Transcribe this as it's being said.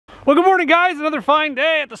Well, good morning, guys. Another fine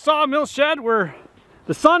day at the Sawmill shed where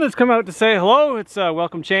the sun has come out to say hello. It's a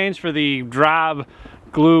welcome change for the drab,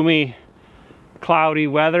 gloomy, cloudy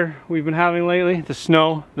weather we've been having lately. The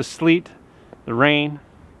snow, the sleet, the rain,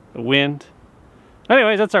 the wind.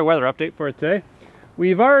 Anyways, that's our weather update for today.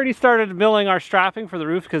 We've already started milling our strapping for the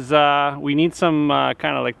roof because we need some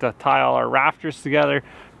kind of like to tie all our rafters together.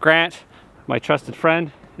 Grant, my trusted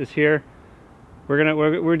friend, is here.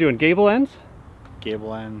 We're doing gable ends.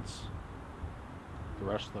 Gable ends, the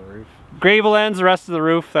rest of the roof. Gable ends, the rest of the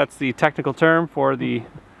roof. That's the technical term for the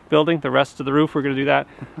building. The rest of the roof, we're going to do that.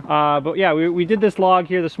 But yeah, we did this log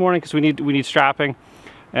here this morning because we need strapping,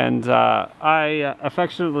 and I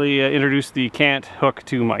affectionately introduced the cant hook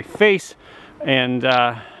to my face, and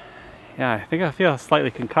yeah, I think I feel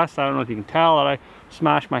slightly concussed. I don't know if you can tell that I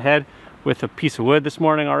smashed my head with a piece of wood this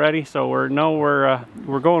morning already. So we're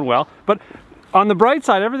going well. But on the bright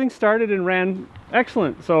side, everything started and ran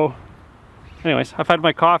excellent. So anyways, I've had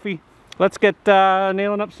my coffee. Let's get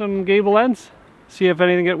nailing up some gable ends, see if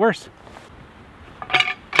anything gets worse.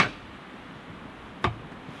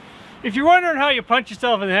 If you're wondering how you punch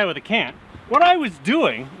yourself in the head with a cant, what I was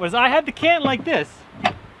doing was I had the cant like this.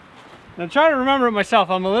 And I'm trying to remember it myself.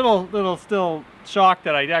 I'm a little still shocked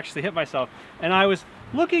that I actually hit myself. And I was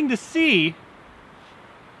looking to see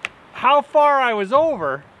how far I was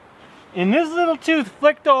over, and this little tooth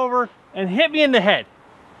flicked over and hit me in the head.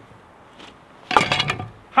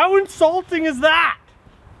 How insulting is that?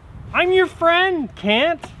 I'm your friend,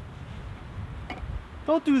 cant.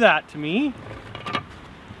 Don't do that to me.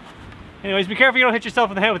 Anyways, be careful you don't hit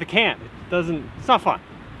yourself in the head with a cant. It's not fun.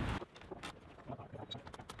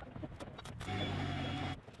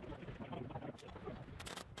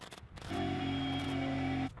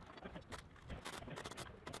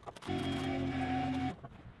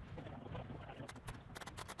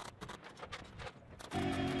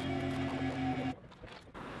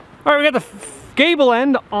 All right, we got the gable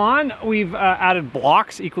end on. We've added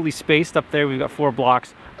blocks equally spaced up there. We've got 4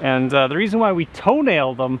 blocks. And the reason why we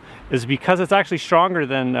toenail them is because it's actually stronger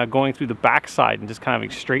than going through the back side and just kind of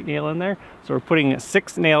having a straight nail in there. So we're putting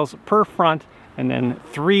 6 nails per front and then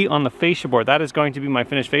 3 on the fascia board. That is going to be my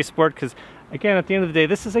finished fascia board because, again, at the end of the day,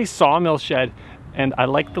 this is a sawmill shed and I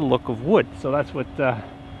like the look of wood. So that's what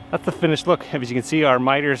that's the finished look. As you can see, our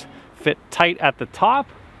miters fit tight at the top.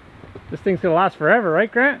 This thing's gonna last forever, right,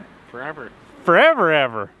 Grant? Forever. Forever,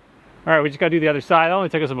 ever. All right, we just gotta do the other side. It only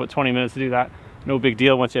took us about 20 minutes to do that. No big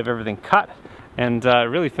deal once you have everything cut, and it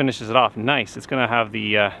really finishes it off nice. It's gonna have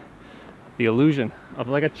the illusion of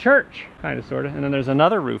like a church, kind of, sort of. And then there's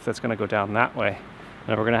another roof that's gonna go down that way.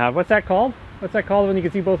 And we're gonna have, what's that called? What's that called when you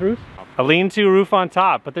can see both roofs? A lean-to roof on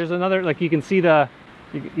top. But there's another, like you can see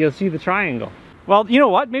you'll see the triangle. Well, you know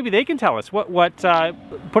what? Maybe they can tell us put it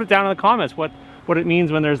down in the comments what it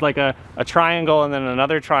means when there's like a triangle and then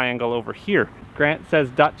another triangle over here. Grant says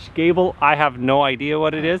Dutch gable. I have no idea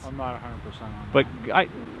what it is. I'm not 100% on but that.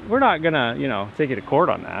 We're not gonna, you know, take you to court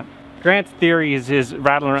on that. Grant's theory is his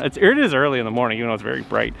rattling around. It is early in the morning, even though it's very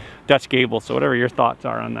bright. Dutch gable, so whatever your thoughts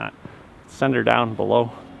are on that, send her down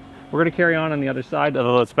below. We're gonna carry on the other side,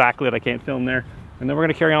 although it's backlit, I can't film there. And then we're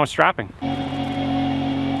gonna carry on with strapping.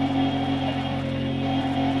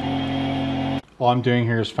 All I'm doing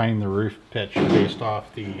here is finding the roof pitch based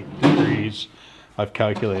off the degrees I've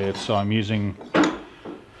calculated. So I'm using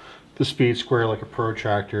the speed square like a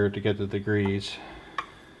protractor to get the degrees,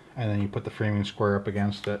 and then you put the framing square up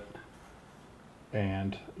against it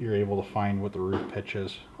and you're able to find what the roof pitch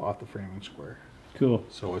is off the framing square. Cool.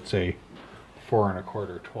 So it's a 4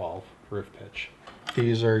 1/4 12 roof pitch.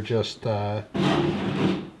 These are just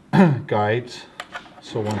guides,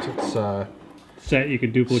 so once it's set, you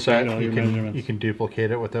can duplicate all your measurements. You can duplicate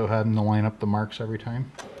it without having to line up the marks every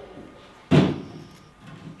time.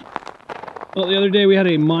 Well, the other day we had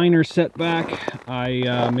a minor setback.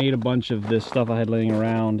 I made a bunch of this stuff I had laying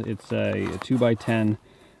around. It's a 2x10,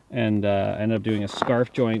 and ended up doing a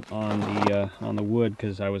scarf joint on the wood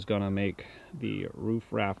because I was gonna make the roof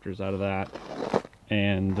rafters out of that.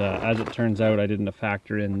 And as it turns out, I didn't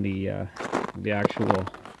factor in the actual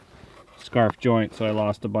scarf joint, so I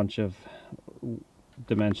lost a bunch of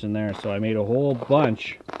dimension there. So I made a whole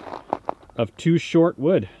bunch of too short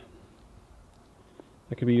wood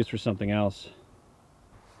that could be used for something else.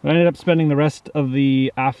 I ended up spending the rest of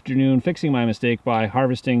the afternoon fixing my mistake by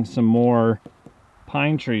harvesting some more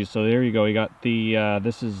pine trees. So there you go, you got the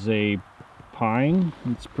this is a pine.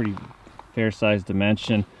 It's pretty fair sized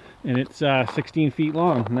dimension, and it's 16 feet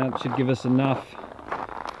long, and that should give us enough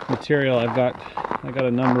material. I got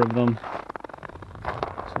a number of them.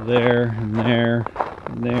 So there and there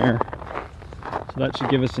and there. So that should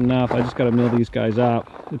give us enough. I just got to mill these guys up.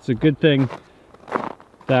 It's a good thing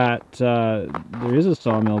that there is a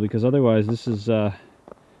sawmill, because otherwise this is,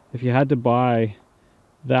 if you had to buy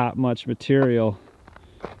that much material,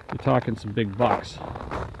 you're talking some big bucks.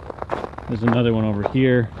 There's another one over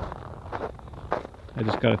here. I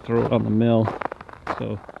just got to throw it on the mill.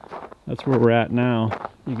 So that's where we're at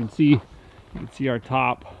now. You can see our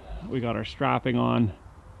top. We got our strapping on.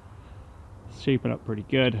 It's shaping up pretty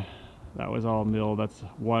good. That was all milled. That's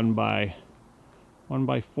 1 by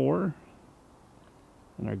 4.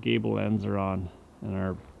 And our gable ends are on,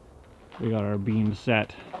 and we got our beam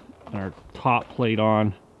set and our top plate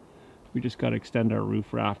on. We just got to extend our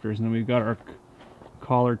roof rafters, and then we've got our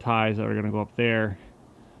collar ties that are going to go up there.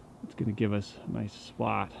 It's going to give us a nice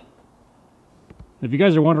spot. If you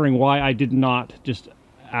guys are wondering why I did not just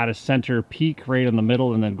add a center peak right in the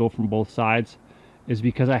middle and then go from both sides, is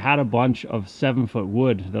because I had a bunch of 7-foot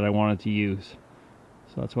wood that I wanted to use.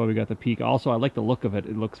 So that's why we got the peak. Also, I like the look of it.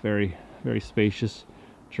 It looks very, very spacious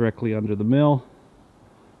directly under the mill.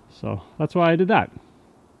 So that's why I did that.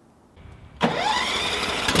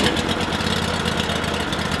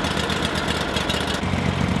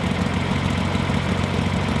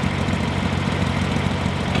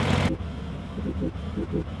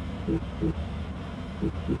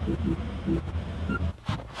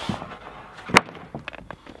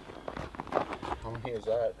 How many is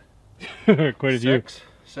that? Quite a few.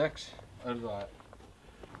 6 out of that.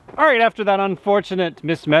 All right, after that unfortunate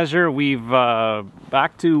mismeasure, we've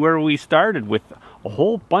back to where we started with a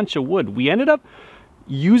whole bunch of wood. We ended up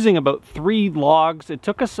using about 3 logs. It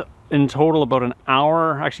took us in total about an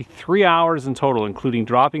hour, actually 3 hours in total, including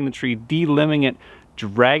dropping the tree, de-limbing it,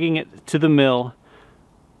 dragging it to the mill,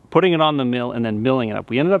 putting it on the mill, and then milling it up.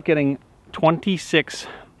 We ended up getting 26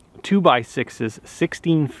 2x6s,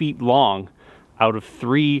 16 feet long, out of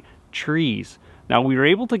 3 trees. Now, we were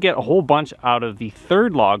able to get a whole bunch out of the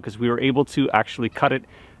 3rd log because we were able to actually cut it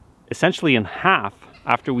essentially in half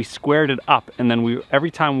after we squared it up, and then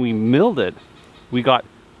every time we milled it, we got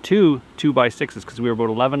 2 2x6s because we were about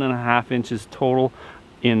 11.5 inches total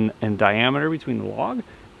in diameter between the log,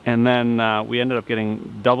 and then we ended up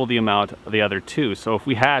getting double the amount of the other 2. So if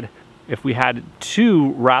we had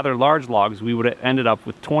 2 rather large logs, we would have ended up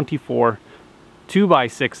with 24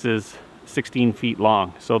 2x6s, 16 feet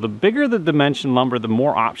long. So the bigger the dimension lumber, the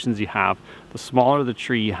more options you have. The smaller the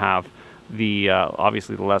tree you have, the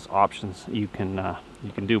obviously the less options you can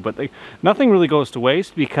do. But nothing really goes to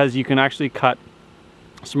waste, because you can actually cut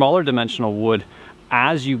smaller dimensional wood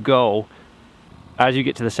as you go, as you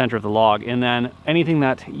get to the center of the log, and then anything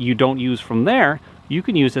that you don't use from there, you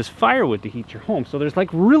can use as firewood to heat your home. So there's like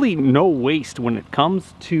really no waste when it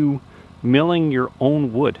comes to milling your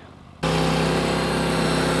own wood.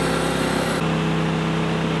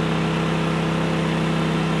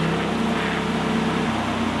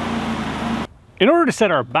 In order to set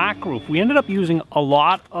our back roof, we ended up using a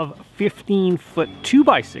lot of 15-foot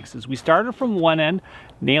 2x6s. We started from one end,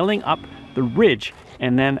 nailing up the ridge,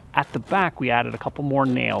 and then at the back we added a couple more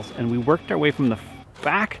nails, and we worked our way from the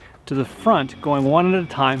back to the front, going one at a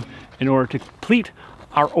time in order to complete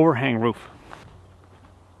our overhang roof.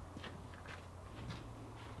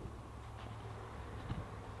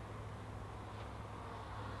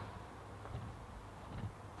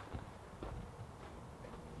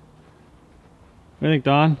 What do you think,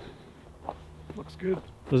 Don? Looks good.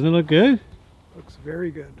 Doesn't it look good? Looks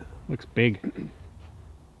very good. Looks big.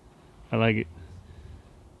 I like it.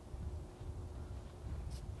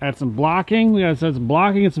 Add some blocking. We gotta set some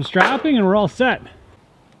blocking and some strapping, and we're all set.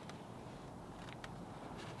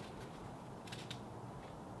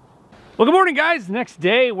 Well, good morning, guys. Next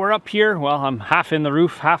day, we're up here. Well, I'm half in the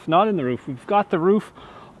roof, half not in the roof. We've got the roof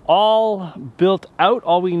all built out.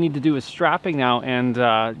 All we need to do is strapping now, and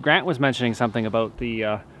Grant was mentioning something about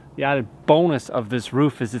the added bonus of this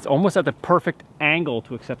roof is it's almost at the perfect angle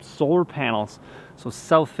to accept solar panels, so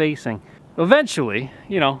south-facing. Eventually,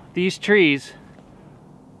 you know, these trees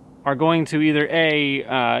are going to either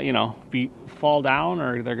fall down,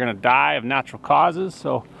 or they're going to die of natural causes.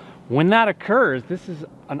 So when that occurs, this is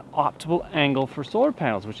an optimal angle for solar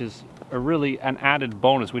panels, which is really an added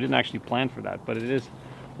bonus. We didn't actually plan for that, but it is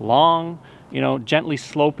long, you know, gently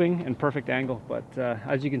sloping and perfect angle. But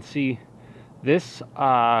as you can see, this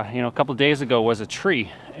a couple of days ago was a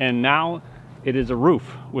tree, and now it is a roof,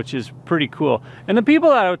 which is pretty cool. And the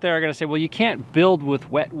people out there are going to say, well, you can't build with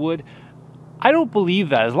wet wood. I don't believe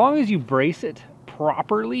that. As long as you brace it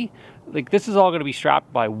properly, like this is all going to be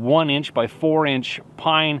strapped by 1 inch by 4 inch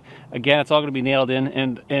pine. Again, it's all going to be nailed in.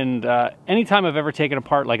 And anytime I've ever taken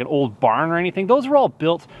apart like an old barn or anything, those are all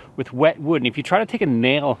built with wet wood. And if you try to take a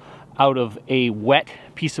nail out of a wet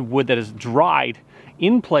piece of wood that is dried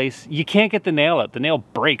in place, you can't get the nail out. The nail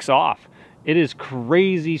breaks off. It is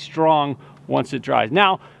crazy strong once it dries.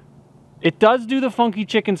 Now, it does do the funky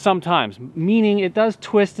chicken sometimes, meaning it does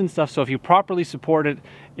twist and stuff. So if you properly support it,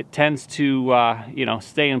 it tends to, you know,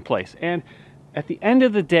 stay in place. And at the end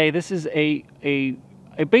of the day, this is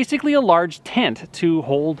basically a large tent to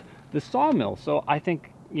hold the sawmill. So I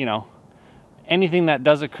think, you know, anything that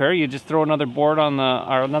does occur, you just throw another board on the,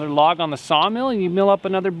 or another log on the sawmill, and you mill up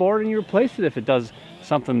another board and you replace it if it does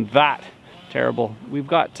something that terrible. We've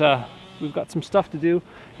got some stuff to do.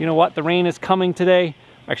 You know what? The rain is coming today.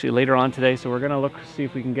 Actually later on today, so we're gonna look see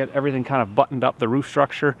if we can get everything kind of buttoned up, the roof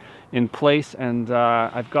structure in place. And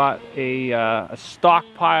I've got a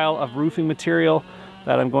stockpile of roofing material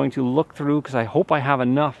that I'm going to look through, because I hope I have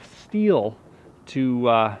enough steel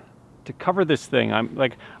to cover this thing. I'm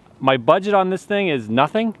like, my budget on this thing is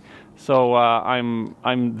nothing, so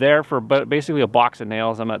I'm there for basically a box of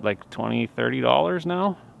nails. I'm at like $20–30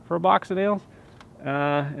 now for a box of nails.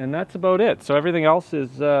 And that's about it. So everything else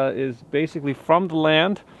is basically from the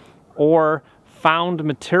land or found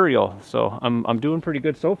material. So I'm doing pretty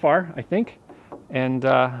good so far, I think. And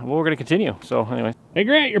well, we're gonna continue. So anyway. Hey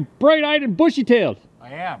Grant, you're bright-eyed and bushy-tailed.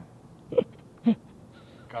 I am.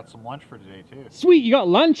 Got some lunch for today too. Sweet, you got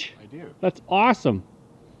lunch? I do. That's awesome.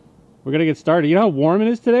 We're gonna get started. You know how warm it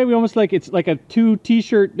is today? We almost like, it's like a 2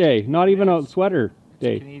 t-shirt day, not even a sweater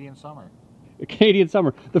day. It's Canadian summer. Canadian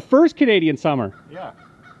summer. The first Canadian summer. Yeah.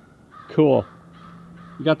 Cool.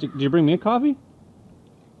 You got to, did you bring me a coffee?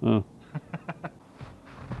 Oh.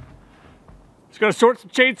 Just gotta sort some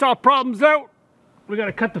chainsaw problems out. We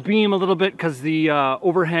gotta cut the beam a little bit because the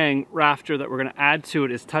overhang rafter that we're gonna add to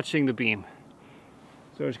it is touching the beam.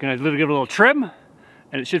 So we're just gonna give it a little trim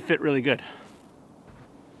and it should fit really good.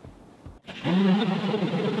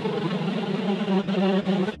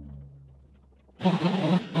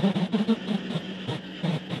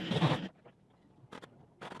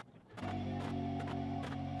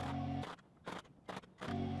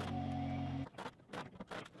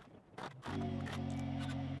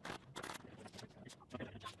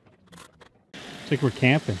 Like we're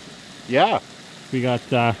camping. Yeah. We got,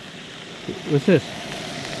 what's this?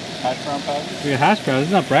 Hash brown patties? We got hash browns. This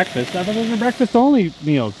is not breakfast. I thought those were breakfast only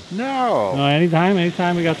meals. No. No, anytime.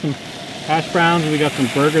 We got some hash browns and we got some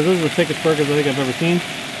burgers. Those are the thickest burgers I think I've ever seen.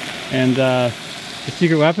 And the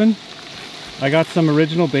secret weapon, I got some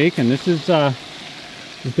original bacon. This is, does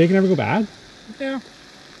bacon ever go bad? Yeah.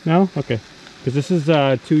 No? Okay. Because this is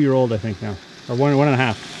 2-year-old I think now. Or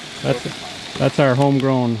 1.5. That's our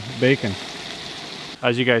homegrown bacon.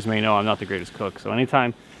 As you guys may know, I'm not the greatest cook, so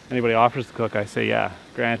anytime anybody offers to cook, I say, yeah,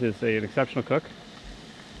 Grant is an exceptional cook.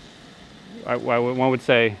 One would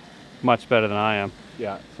say much better than I am.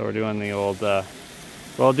 Yeah. So we're doing the old,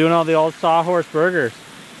 doing all the old Sawhorse burgers.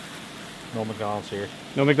 No McDonald's here.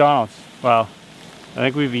 No McDonald's. Well, I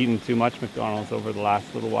think we've eaten too much McDonald's over the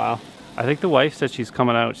last little while. I think the wife said she's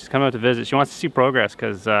coming out. She's coming out to visit. She wants to see progress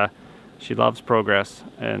because she loves progress,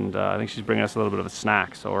 and I think she's bringing us a little bit of a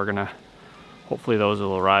snack. So we're gonna. Hopefully those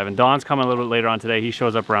will arrive. And Don's coming a little bit later on today. He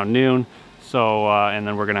shows up around noon. So, and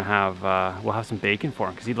then we're gonna have, we'll have some bacon for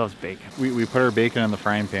him because he loves bacon. We put our bacon in the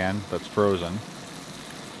frying pan that's frozen.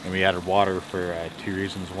 And we added water for 2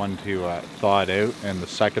 reasons. One, to thaw it out. And the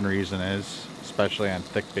second reason is, especially on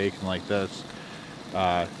thick bacon like this,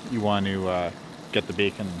 you want to get the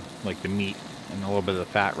bacon, like the meat, and a little bit of the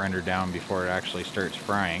fat rendered down before it actually starts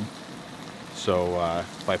frying. So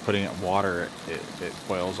by putting it in water, it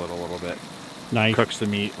boils it a little bit. Nice. Cooks the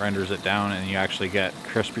meat, renders it down, and you actually get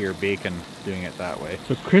crispier bacon doing it that way.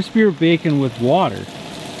 So crispier bacon with water.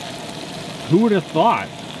 Who would have thought?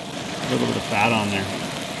 A little bit of fat on there.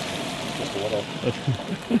 Just a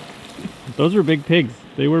little. Those were big pigs.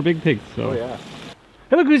 They were big pigs. So. Oh yeah.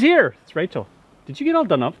 Hey, look who's here. It's Rachel. Did you get all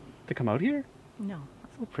done up to come out here? No.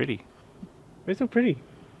 So pretty. Why so pretty?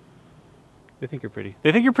 They think you're pretty.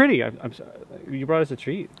 They think you're pretty. I'm sorry. You brought us a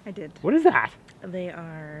treat. I did. What is that? They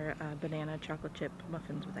are banana chocolate chip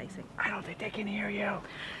muffins with icing. I don't think they can hear you.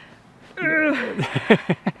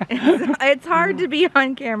 It's hard to be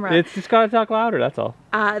on camera. It's just gotta talk louder, that's all.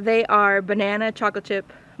 They are banana chocolate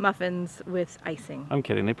chip muffins with icing. I'm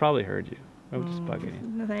kidding. They probably heard you. I was just bugging you.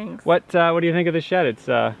 No thanks. What do you think of the shed? It's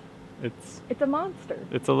a monster.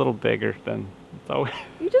 It's a little bigger than it's always.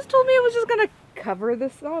 You just told me it was just gonna cover the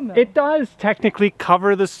sawmill. It does technically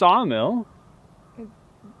cover the sawmill.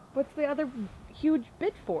 What's the other huge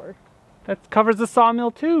bit for? That covers the sawmill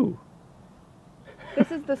too. This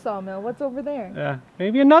is the sawmill. What's over there? Yeah,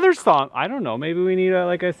 maybe another saw. I don't know. Maybe we need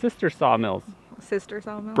like a sister sawmills. Sister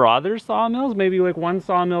sawmill? Brother sawmills? Maybe like one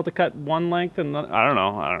sawmill to cut one length and I don't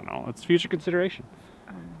know. It's future consideration.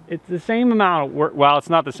 It's the same amount of work. Well, it's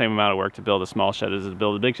not the same amount of work to build a small shed as to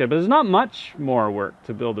build a big shed, but there's not much more work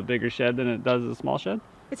to build a bigger shed than it does a small shed.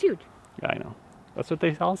 It's huge. Yeah, I know. That's what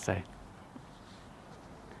they all say.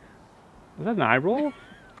 Is that an eye roll?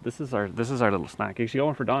 This is our little snack. Actually,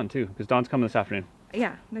 going for Dawn too, because Dawn's coming this afternoon.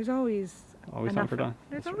 Yeah, there's always Always enough on for Dawn.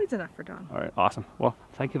 There's That's always enough for Dawn. All right, awesome. Well,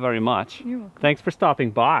 thank you very much. You're welcome. Thanks for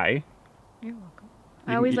stopping by. You're welcome.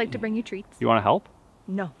 I always like to bring you treats. You want to help?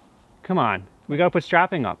 No, Come on. We got to put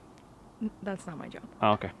strapping up. that's not my job.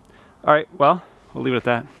 Oh, okay. All right, well, we'll leave it at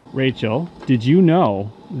that. Rachel, did you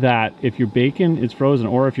know that if your bacon is frozen,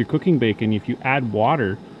 or if you're cooking bacon, if you add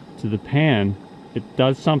water to the pan, it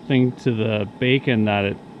does something to the bacon that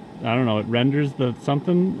it, I don't know, it renders the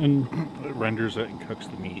something and It renders it and cooks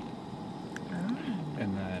the meat.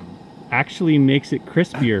 And then actually makes it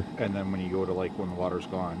crispier. when you go to like when the water's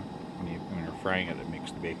gone, when you're frying it, it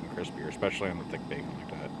makes the bacon crispier, especially on the thick bacon like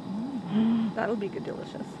that. That'll be good,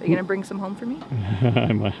 delicious. Are you gonna bring some home for me?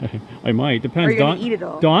 I might. Depends. Or are you gonna eat it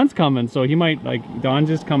all? Dawn's coming, so he might, like, Dawn's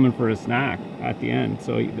just coming for a snack at the end.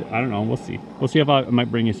 So I don't know. We'll see. We'll see if I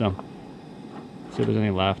might bring you some. See if there's any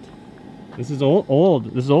left. This is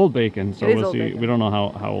old. This is old bacon. So It is we'll old see. bacon. We don't know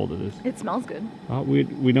how old it is. It smells good.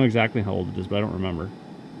 We know exactly how old it is, but I don't remember.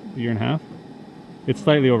 A year and a half? It's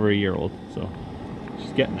slightly over a year old, so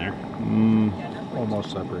she's getting there.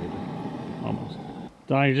 Almost separated. Almost.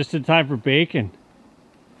 Dawn, you're just in time for bacon.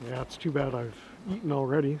 Yeah, it's too bad I've eaten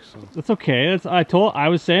already. So That's okay. I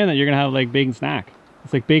was saying that you're gonna have like bacon snack.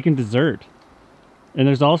 It's like bacon dessert. And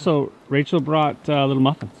there's also, Rachel brought little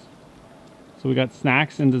muffins. So we got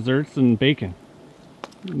snacks and desserts and bacon.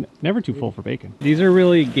 Never too full for bacon. These are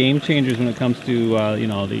really game changers when it comes to you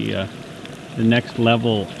know, the next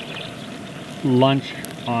level lunch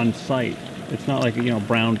on site. It's not like a, you know,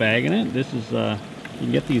 brown bag in it. This is you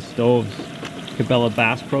can get these stoves. Cabela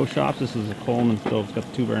Bass Pro Shops. This is a Coleman stove. It's got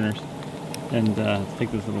the 2 burners, and take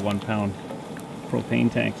this little 1 pound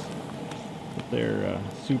propane tanks. But they're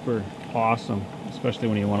super awesome, especially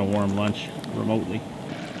when you want a warm lunch remotely.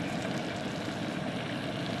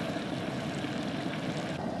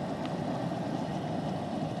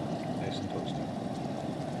 Nice and toasty.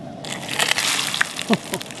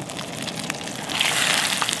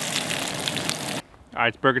 All right,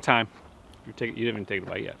 it's burger time. You didn't even take a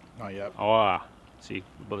bite yet. Not yet. Oh, see,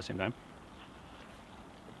 about the same time.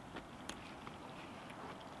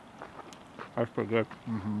 That's pretty good.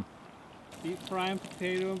 Deep frying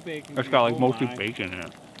potato and bacon. It's got like mostly bacon in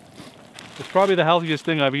it. It's probably the healthiest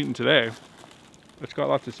thing I've eaten today. It's got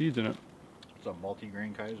lots of seeds in it. It's a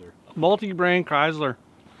multi-grain Kaiser. Multi-grain Chrysler.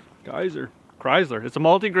 Chrysler. It's a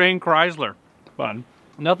multi-grain Chrysler. Fun.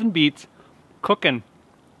 Nothing beats cooking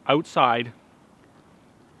outside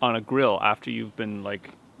on a grill after you've been like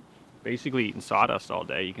basically eating sawdust all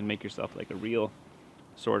day. You can make yourself like a real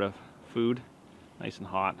sort of food, nice and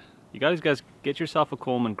hot. You guys get yourself a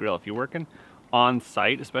Coleman grill. If you're working on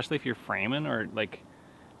site, especially if you're framing, or like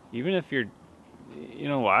even if you're, you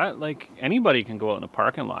know what, like anybody can go out in the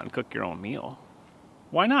parking lot and cook your own meal.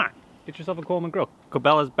 Why not? Get yourself a Coleman grill.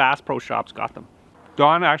 Cabela's Bass Pro Shops got them.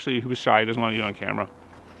 Don actually, who was shy, doesn't want to eat on camera.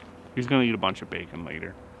 He's gonna eat a bunch of bacon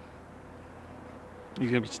later. He's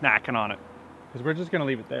gonna be snacking on it. Because we're just gonna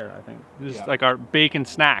leave it there, I think. This is like our bacon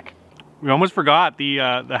snack. We almost forgot the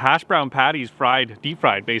hash brown patties deep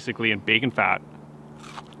fried basically in bacon fat.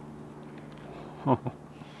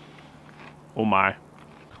 Oh my.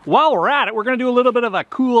 While we're at it, we're gonna do a little bit of a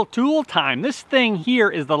cool tool time. This thing here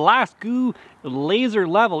is the Last Goo laser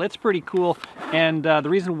level. It's pretty cool, and the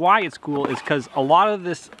reason why it's cool is because a lot of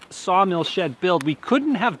this sawmill shed build we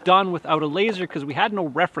couldn't have done without a laser because we had no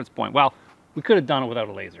reference point. Well, we could have done it without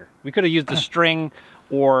a laser. We could have used a string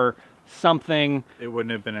or something. It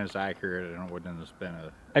wouldn't have been as accurate, and it wouldn't have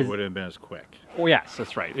been as quick. Oh yes,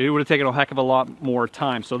 that's right. It would have taken a heck of a lot more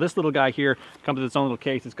time. So this little guy here comes with its own little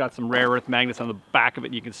case. It's got some rare earth magnets on the back of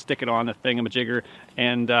it. You can stick it on the thingamajigger,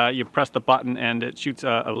 and you press the button, and it shoots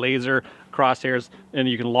a laser crosshairs, and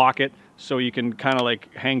you can lock it so you can kind of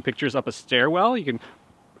like hang pictures up a stairwell. You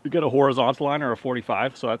get a horizontal line or a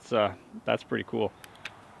 45. So that's pretty cool.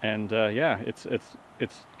 And yeah, it's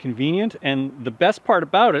convenient, and the best part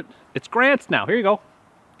about it, it's grants now. Here you go.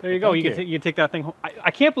 There you go. You can take that thing home. I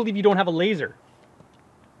can't believe you don't have a laser.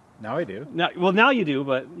 Now I do. Now you do,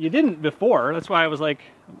 but you didn't before. That's why I was like,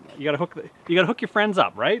 you gotta hook your friends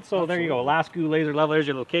up, right? So There you go. Last Goo laser level. There's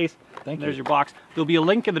your little case. There's your box. There'll be a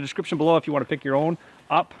link in the description below if you want to pick your own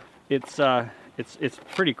up. It's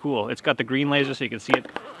pretty cool. It's got the green laser, so you can see it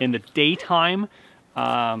in the daytime.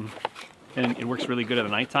 And it works really good at the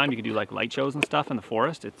nighttime. You can do like light shows and stuff in the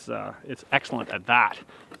forest. It's excellent at that.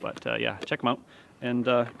 But yeah, check them out. And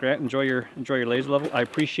Grant, enjoy your laser level. I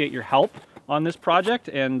appreciate your help on this project,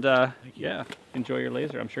 and yeah, enjoy your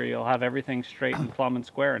laser. I'm sure you'll have everything straight and plumb and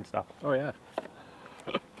square and stuff. Oh yeah.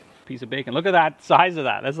 Piece of bacon. Look at that size of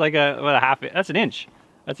that. That's like a half. That's an inch.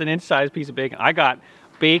 That's an inch size piece of bacon. I got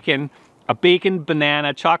bacon, a bacon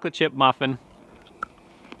banana chocolate chip muffin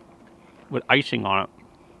with icing on it.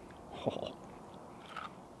 Oh.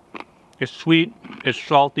 It's sweet. It's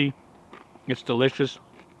salty. It's delicious.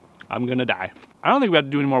 I'm gonna die. I don't think we have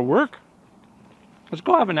to do any more work. Let's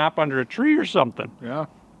go have a nap under a tree or something. Yeah.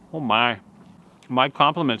 Oh my. My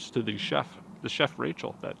compliments to the chef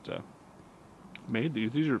Rachel that made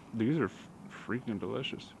these. These are freaking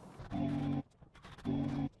delicious.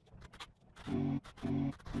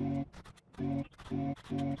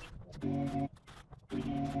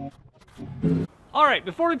 All right,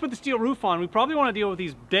 before we put the steel roof on, we probably want to deal with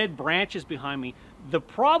these dead branches behind me. The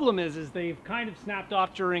problem is they've kind of snapped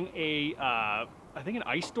off during a, I think an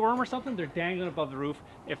ice storm or something. They're dangling above the roof.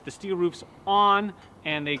 If the steel roof's on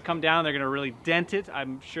and they come down, they're going to really dent it.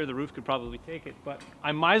 I'm sure the roof could probably take it, but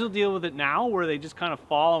I might as well deal with it now where they just kind of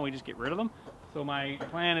fall and we just get rid of them. So my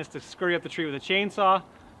plan is to scurry up the tree with a chainsaw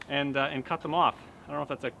and cut them off. I don't know if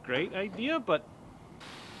that's a great idea, but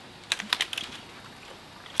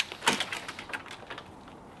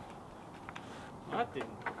that didn't.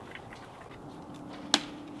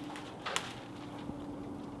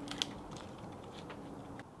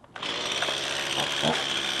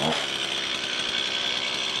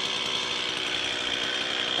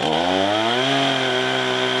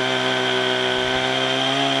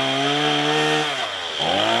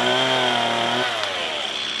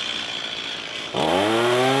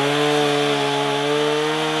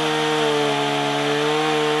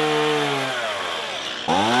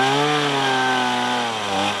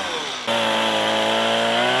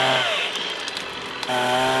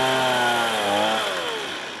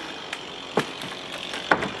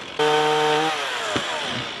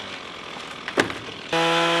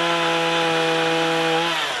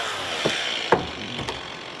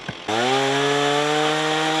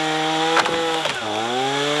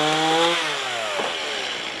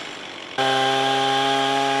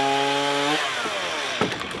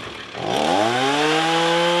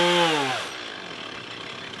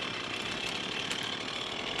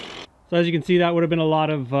 So as you can see, that would have been a lot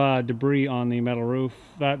of debris on the metal roof.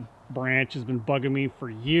 That branch has been bugging me for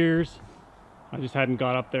years. I just hadn't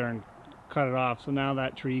got up there and cut it off. So now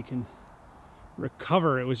that tree can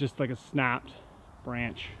recover. It was just like a snapped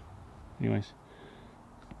branch. Anyways,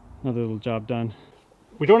 another little job done.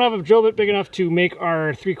 We don't have a drill bit big enough to make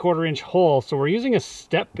our 3/4 inch hole, so we're using a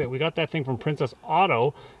step bit. We got that thing from Princess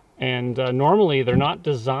Auto, and normally they're not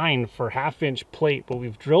designed for 1/2 inch plate, but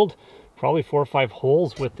we've drilled probably 4 or 5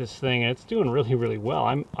 holes with this thing, and it's doing really, really well.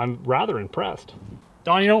 I'm rather impressed.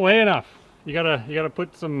 Don, you don't weigh enough. You gotta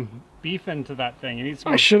put some beef into that thing. You need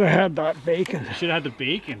some. I should have had that bacon. You should have had the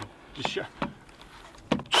bacon. Just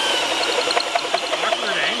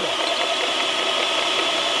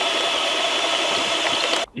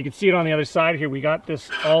You can see it on the other side here. We got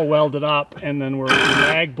this all welded up, and then we're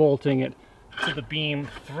lag bolting it to the beam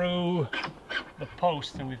through the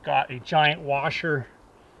post, and we've got a giant washer,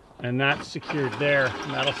 and that's secured there,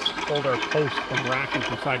 and that'll hold our post from racking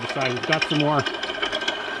from side to side. We've got some more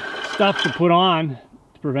stuff to put on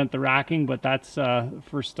to prevent the racking, but that's the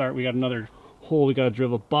first start. We got another hole we got to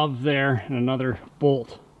drill above there, and another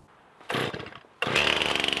bolt.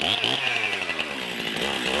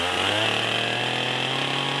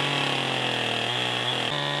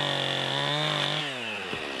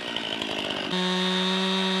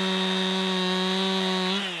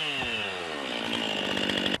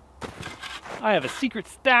 I have a secret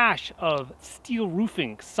stash of steel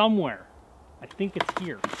roofing somewhere. I think it's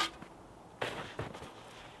here.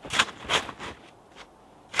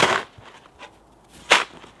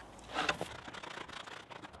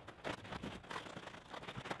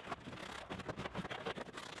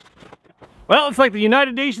 Well, it's like the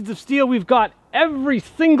United Nations of Steel. We've got every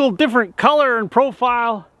single different color and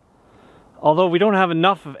profile. Although we don't have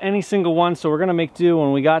enough of any single one, so we're gonna make do.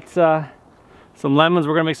 When we got some lemons,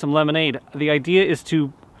 we're gonna make some lemonade. The idea is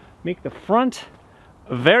to make the front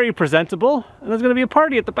very presentable, and there's gonna be a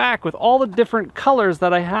party at the back with all the different colors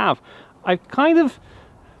that I have. I've kind of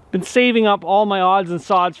been saving up all my odds and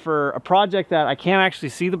sods for a project that I can't actually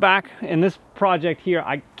see the back. In this project here,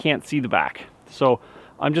 I can't see the back. So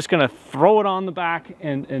I'm just gonna throw it on the back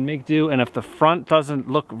and make do, and if the front doesn't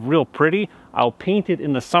look real pretty, I'll paint it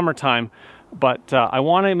in the summertime. But I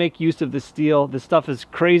wanna make use of this steel. This stuff is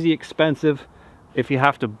crazy expensive if you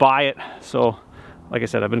have to buy it, so like I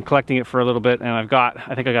said, I've been collecting it for a little bit, and I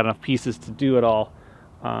think I got enough pieces to do it all.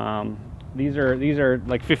 These are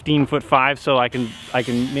like 15'5", so I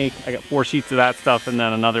got 4 sheets of that stuff and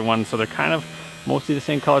then another one, so they're kind of mostly the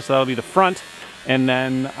same color, so that'll be the front. And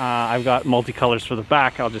then I've got multicolors for the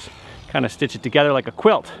back. I'll just kind of stitch it together like a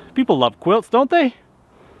quilt. People love quilts, don't they?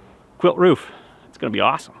 Quilt roof. It's gonna be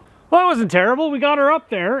awesome. Well, it wasn't terrible. We got her up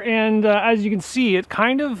there, and as you can see, it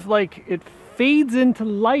kind of like, it fades into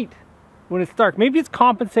light when it's dark. Maybe it's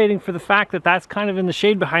compensating for the fact that that's kind of in the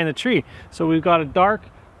shade behind the tree. So we've got a dark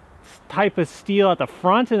type of steel at the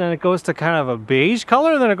front, and then it goes to kind of a beige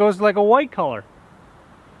color, and then it goes to like a white color.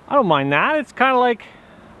 I don't mind that. It's kind of like,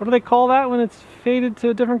 what do they call that when it's faded to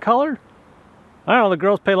a different color? I don't know, the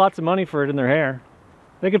girls pay lots of money for it in their hair.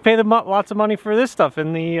 They could pay them lots of money for this stuff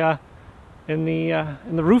in the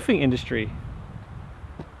roofing industry.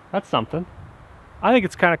 That's something. I think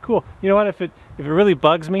it's kind of cool. You know what, if it really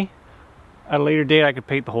bugs me, at a later date I could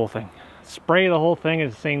paint the whole thing. Spray the whole thing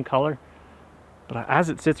as the same color. But as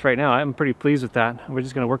it sits right now, I'm pretty pleased with that. We're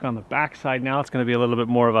just going to work on the back side now. It's going to be a little bit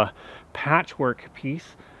more of a patchwork piece.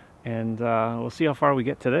 And we'll see how far we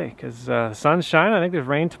get today, because the sun's shining. I think there's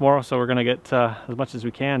rain tomorrow, so we're going to get as much as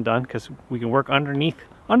we can done, because we can work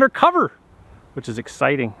under cover, which is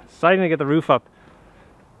exciting. Exciting to get the roof up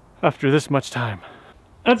after this much time.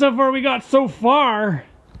 That's how far we got so far.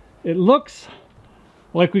 It looks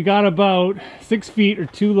like we got about 6 feet or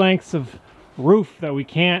 2 lengths of roof that we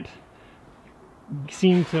can't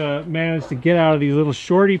seem to manage to get out of these little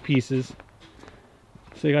shorty pieces.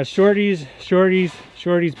 So you got shorties, shorties,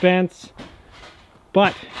 shorties, bents.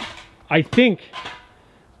 But I think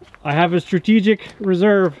I have a strategic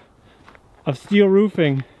reserve of steel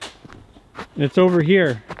roofing, and it's over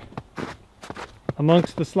here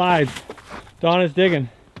amongst the slides. Donna's digging.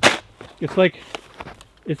 It's like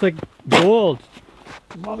gold.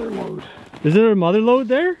 Mother load. Is there a mother load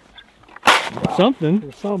there? Wow. Something.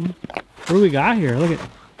 There's some. What do we got here? Look at,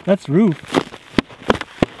 that's roof.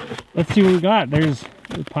 Let's see what we got. There's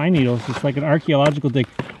pine needles. It's like an archaeological dig.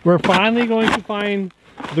 We're finally going to find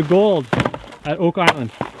the gold at Oak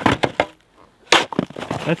Island.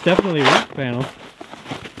 That's definitely a roof panel.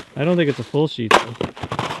 I don't think it's a full sheet though.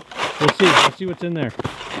 We'll see. Let's see what's in there.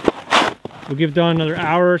 We'll give Dawn another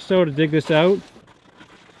hour or so to dig this out.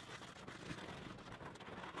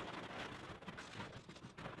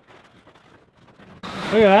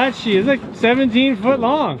 Look at that sheet. It's like 17 foot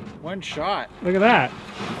long. One shot. Look at that.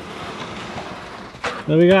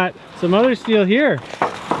 Then we got some other steel here.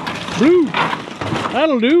 Blue.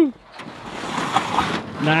 That'll do.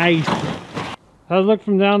 Nice. How's it look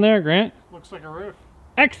from down there, Grant? Looks like a roof.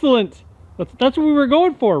 Excellent. That's what we were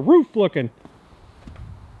going for. Roof looking.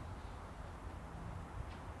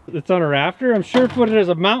 It's on a rafter. I'm sure footed as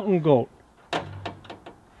a mountain goat.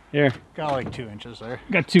 Here. Got like 2 inches there.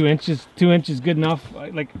 Got 2 inches. 2 inches good enough.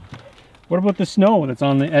 Like, what about the snow that's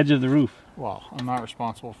on the edge of the roof? Well, I'm not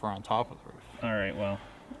responsible for on top of the roof. All right, well,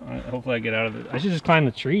 hopefully I get out of it. I should just climb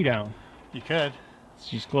the tree down. You could.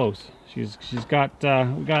 She's close. She's got,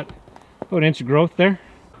 we got about an inch of growth there.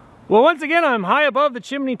 Well, once again, I'm high above the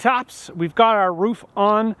chimney tops. We've got our roof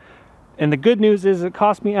on, and the good news is it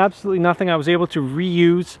cost me absolutely nothing. I was able to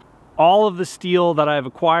reuse all of the steel that I've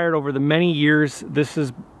acquired over the many years. This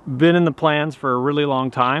has been in the plans for a really long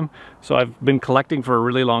time, so I've been collecting for a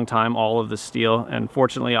really long time all of the steel, and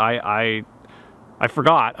fortunately I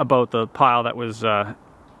forgot about the pile that was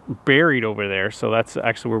buried over there, so that's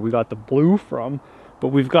actually where we got the blue from. But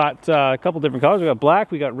we've got a couple different colors. We got black,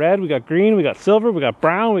 we got red, we got green, we got silver, we got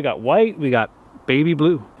brown, we got white, we got baby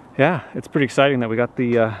blue. Yeah, it's pretty exciting that we got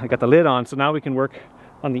the I got the lid on, so now we can work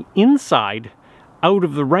on the inside out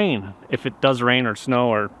of the rain, if it does rain or snow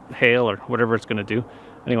or hail or whatever it's going to do.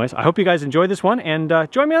 Anyways, I hope you guys enjoyed this one, and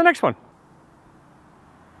join me on the next one.